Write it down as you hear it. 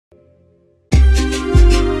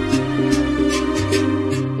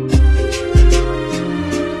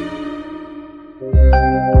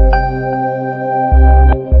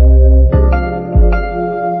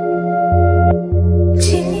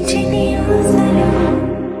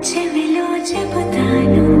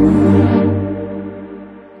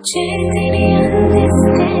నమస్తే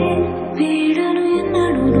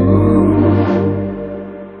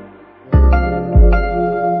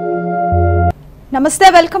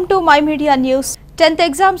welcome to my media news 10th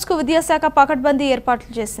exams కు విద్యాశాఖ పకడ్బందీ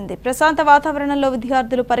ఏర్పాట్లు చేసింది. ప్రశాంత వాతావరణంలో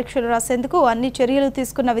విద్యార్థులు పరీక్షలు రాసేందుకు అన్ని చర్యలు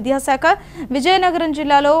తీసుకున్న విద్యాశాఖ విజయనగరం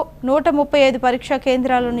జిల్లాలో 135 పరీక్షా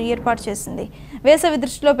కేంద్రాలను ఏర్పాటు చేసింది. వేసవి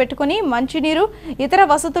దృష్టిలో పెట్టుకుని మంచినీరు, ఇతర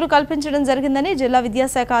వసతులు కల్పించడం జరిగిందని జిల్లా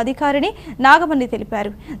విద్యాశాఖ అధికారిని నాగమణి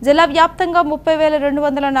తెలిపారు. జిల్లా వ్యాప్తంగా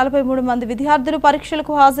 30,243 మంది విద్యార్థులు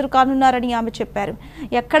పరీక్షలకు హాజరు కానున్నారని ఆమె చెప్పారు.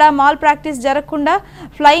 ఎక్కడా మాల్ ప్రాక్టీస్ జరగకుండా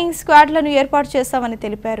ఫ్లయింగ్ స్క్వాడ్లను ఏర్పాటు చేశామని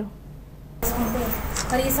తెలిపారు.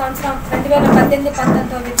 మరి ఈ సంవత్సరం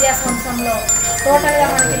 2018-19 విద్యా సంవత్సరంలో టోటల్గా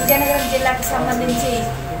మనకి విజయనగరం జిల్లాకి సంబంధించి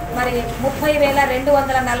మరి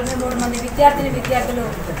 30,243 మంది విద్యార్థులు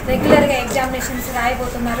రెగ్యులర్గా ఎగ్జామినేషన్స్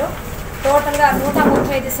రాయబోతున్నారు. టోటల్గా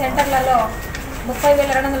 135 సెంటర్లలో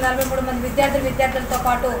 30,243 మంది విద్యార్థులతో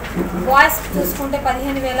పాటు బాయ్స్ చూసుకుంటే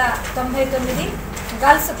 15,099,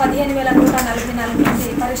 గర్ల్స్ 15,144 మంది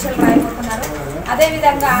పరీక్షలు రాయబోతున్నారు.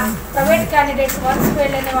 అదేవిధంగా ప్రైవేట్ క్యాండిడేట్స్ వర్క్స్కి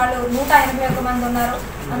వెళ్ళిన వాళ్ళు 181 మంది ఉన్నారు.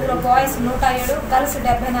 అందులో బాయ్స్ 107, గర్ల్స్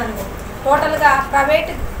 74. టోటల్గా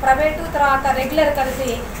ప్రైవేటు తర్వాత రెగ్యులర్ కలిపి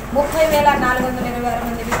 30,426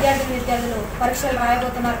 మంది విద్యార్థులు పరీక్షలు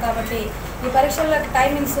రాయబోతున్నారు. కాబట్టి ఈ పరీక్షల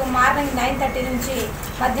టైమింగ్స్ మార్నింగ్ 9:30 నుంచి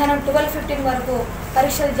మధ్యాహ్నం 12:15 వరకు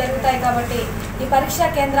పరీక్షలు జరుగుతాయి. కాబట్టి ఈ పరీక్షా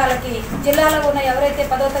కేంద్రాలకి జిల్లాలో ఉన్న ఎవరైతే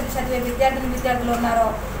 10వ తరగతి చదివే విద్యార్థులు ఉన్నారో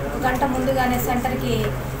ఒక గంట ముందుగానే సెంటర్కి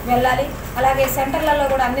వెళ్ళాలి. అలాగే సెంటర్లలో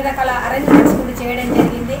కూడా అన్ని రకాల అరేంజ్మెంట్స్ కూడా చేయడం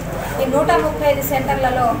జరిగింది. ఈ 135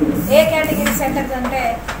 సెంటర్లలో ఏ కేటగిరీ సెంటర్స్ అంటే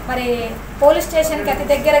మరి పోలీస్ స్టేషన్కి అతి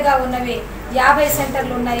దగ్గరగా ఉన్నవి 50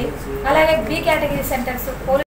 సెంటర్లు ఉన్నాయి. అలాగే బి కేటగిరీ సెంటర్స్